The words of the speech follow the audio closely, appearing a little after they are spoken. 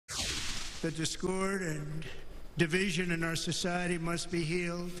The discord and division in our society must be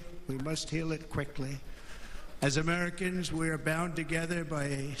healed. We must heal it quickly. As Americans, we are bound together by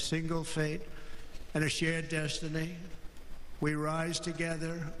a single fate and a shared destiny. We rise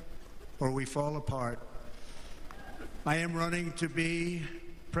together or we fall apart. I am running to be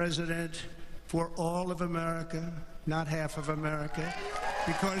president for all of America, not half of America,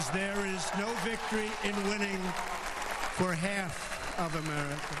 because there is no victory in winning for half of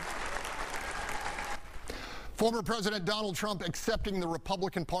America. Former President Donald Trump accepting the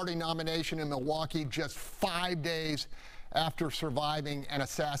Republican Party nomination in Milwaukee just 5 days after surviving an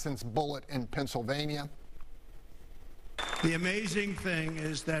assassin's bullet in Pennsylvania. The amazing thing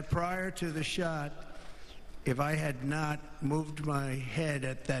is that prior to the shot, if I had not moved my head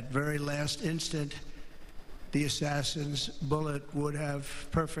at that very last instant, the assassin's bullet would have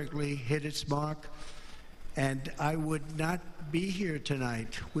perfectly hit its mark, and I would not be here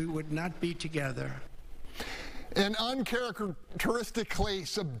tonight. We would not be together. In uncharacteristically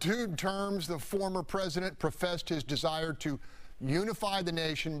subdued terms, the former president professed his desire to unify the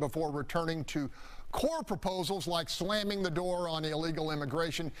nation before returning to core proposals like slamming the door on illegal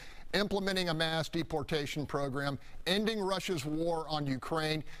immigration, implementing a mass deportation program, ending Russia's war on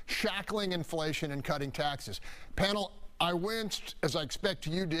Ukraine, shackling inflation, and cutting taxes. Panel, I winced, as I expect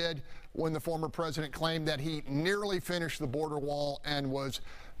you did, when the former president claimed that he nearly finished the border wall and was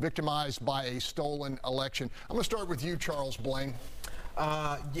victimized by a stolen election. I'm going to start with you, Charles Blaine.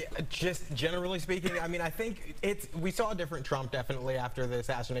 Yeah, just generally speaking, I mean, I think we saw a different Trump definitely after the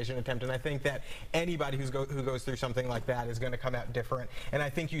assassination attempt, and I think that anybody who goes through something like that is going to come out different, and I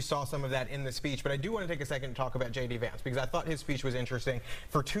think you saw some of that in the speech. But I do want to take a second to talk about J.D. Vance, because I thought his speech was interesting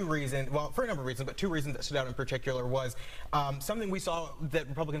for two reasons, well, for a number of reasons, but two reasons that stood out in particular was something we saw that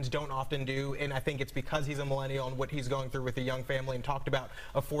Republicans don't often do, and I think it's because he's a millennial and what he's going through with a young family, and talked about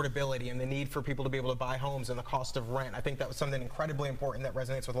affordability and the need for people to be able to buy homes and the cost of rent. I think that was something incredibly important that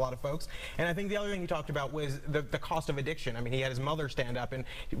resonates with a lot of folks. And I think the other thing he talked about was the cost of addiction. I mean, he had his mother stand up and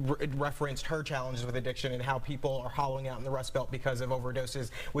referenced her challenges with addiction and how people are hollowing out in the Rust Belt because of overdoses,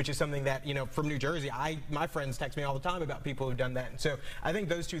 which is something that, you know, from New Jersey, my friends text me all the time about people who've done that. And so I think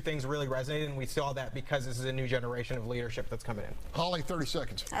those two things really resonated, and we saw that because this is a new generation of leadership that's coming in. Holly, 30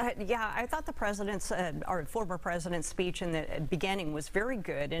 seconds. Yeah, I thought the president's, or former president's speech in the beginning was very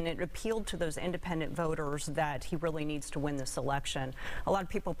good, and it appealed to those independent voters that he really needs to win this election. A lot of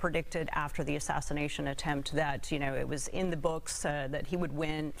people predicted after the assassination attempt that, you know, it was in the books that he would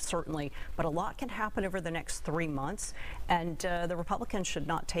win, certainly, but a lot can happen over the next 3 months, and the Republicans should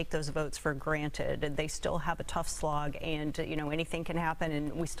not take those votes for granted. They still have a tough slog, and, you know, anything can happen,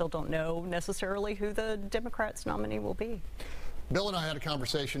 and we still don't know necessarily who the Democrats' nominee will be. Bill and I had a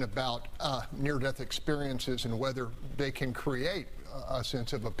conversation about near-death experiences and whether they can create a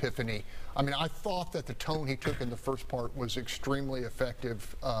sense of epiphany. I mean, I thought that the tone he took in the first part was extremely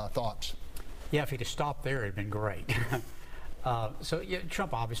effective. Thoughts? Yeah, if he'd have stopped there, it'd been great. So yeah,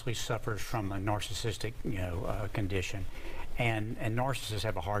 Trump obviously suffers from a narcissistic, condition, and narcissists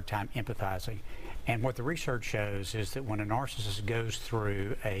have a hard time empathizing. And what the research shows is that when a narcissist goes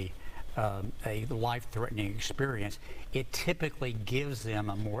through a life-threatening experience, it typically gives them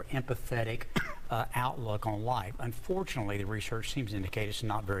a more empathetic outlook on life. Unfortunately, the research seems to indicate it's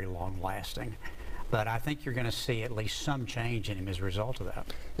not very long-lasting. But I think you're going to see at least some change in him as a result of that.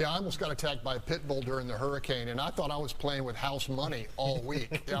 Yeah, I almost got attacked by a pit bull during the hurricane, and I thought I was playing with house money all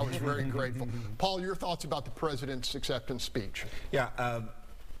week. I was very grateful. Paul, your thoughts about the president's acceptance speech? Yeah.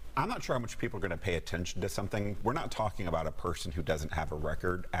 I'm not sure how much people are going to pay attention to something. We're not talking about a person who doesn't have a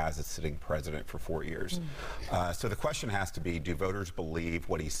record as a sitting president for 4 years. So the question has to be, do voters believe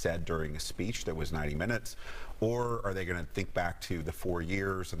what he said during a speech that was 90 minutes, or are they going to think back to the 4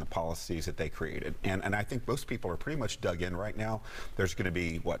 years and the policies that they created? And I think most people are pretty much dug in right now. There's going to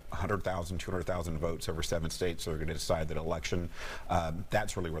be, what, 100,000, 200,000 votes over 7 states that are going to decide that election.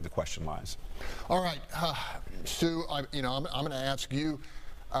 That's really where the question lies. All right, Sue, I'm going to ask you,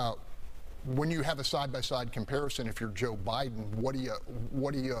 when you have a side-by-side comparison, if you're Joe Biden, what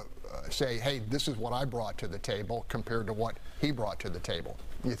do you say, hey, this is what I brought to the table compared to what he brought to the table,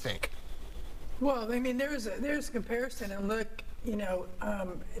 you think? Well, I mean, there's a comparison, and look,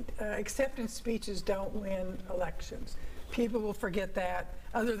 acceptance speeches don't win elections. People will forget that,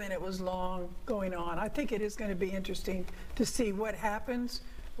 other than it was long going on. I think it is going to be interesting to see what happens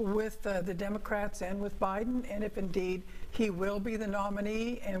with the Democrats and with Biden, and if indeed he will be the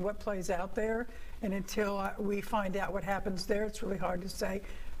nominee and what plays out there. And until we find out what happens there, it's really hard to say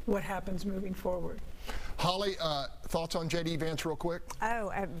what happens moving forward. Holly, thoughts on J.D. Vance real quick?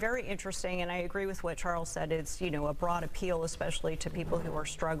 Oh, very interesting, and I agree with what Charles said. It's, you know, a broad appeal, especially to people who are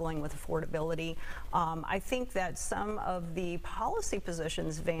struggling with affordability. I think that some of the policy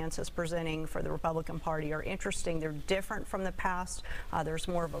positions Vance is presenting for the Republican Party are interesting. They're different from the past. There's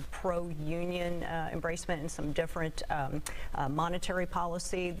more of a pro-union embracement and some different monetary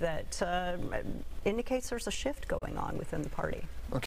policy that indicates there's a shift going on within the party.